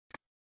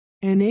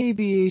An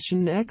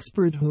aviation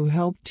expert who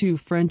helped two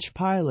French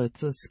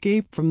pilots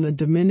escape from the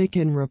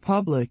Dominican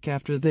Republic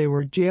after they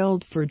were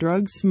jailed for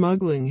drug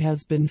smuggling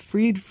has been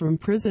freed from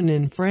prison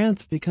in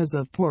France because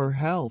of poor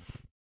health.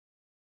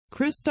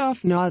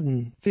 Christophe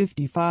Naudin,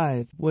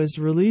 55, was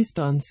released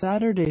on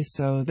Saturday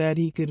so that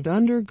he could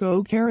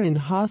undergo care in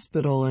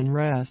hospital and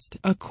rest,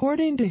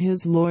 according to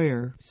his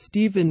lawyer,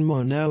 Stephen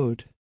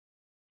Monod.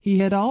 He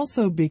had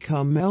also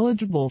become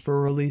eligible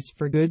for release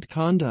for good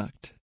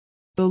conduct.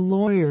 The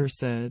lawyer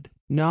said,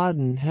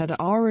 Naudin had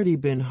already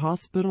been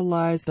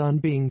hospitalized on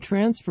being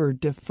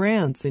transferred to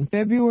France in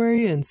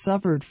February and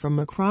suffered from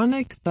a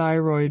chronic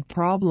thyroid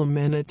problem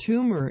and a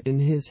tumor in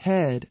his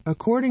head,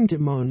 according to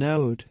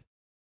Monod.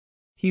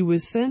 He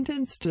was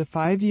sentenced to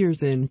 5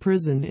 years in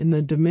prison in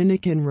the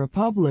Dominican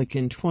Republic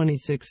in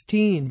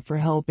 2016 for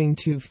helping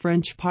two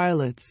French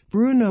pilots,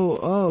 Bruno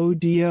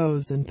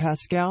Odios and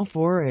Pascal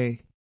Faure,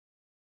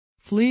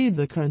 flee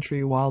the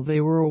country while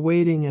they were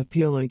awaiting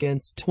appeal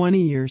against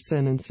 20-year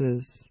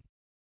sentences.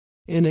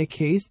 In a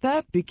case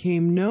that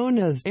became known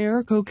as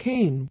Air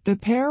Cocaine, the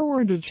pair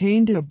were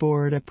detained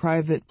aboard a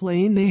private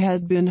plane they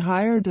had been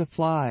hired to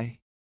fly.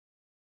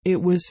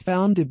 It was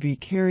found to be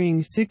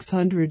carrying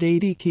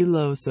 680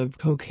 kilos of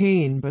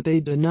cocaine, but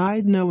they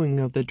denied knowing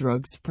of the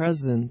drug's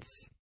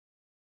presence.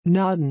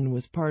 Naudin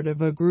was part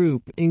of a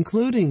group,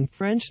 including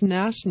French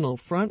National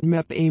Front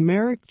MEP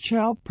Aymeric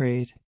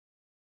Chaupret,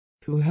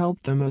 who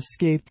helped them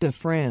escape to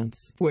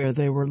France, where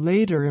they were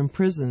later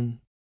imprisoned.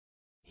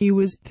 He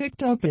was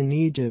picked up in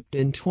Egypt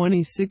in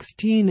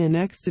 2016 and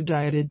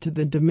extradited to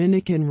the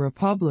Dominican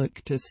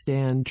Republic to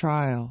stand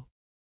trial.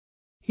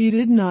 He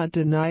did not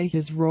deny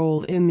his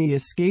role in the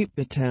escape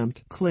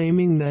attempt,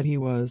 claiming that he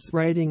was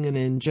righting an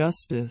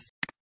injustice.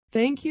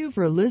 Thank you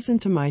for listening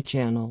to my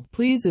channel.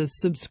 Please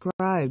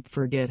subscribe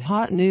for get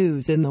hot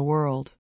news in the world.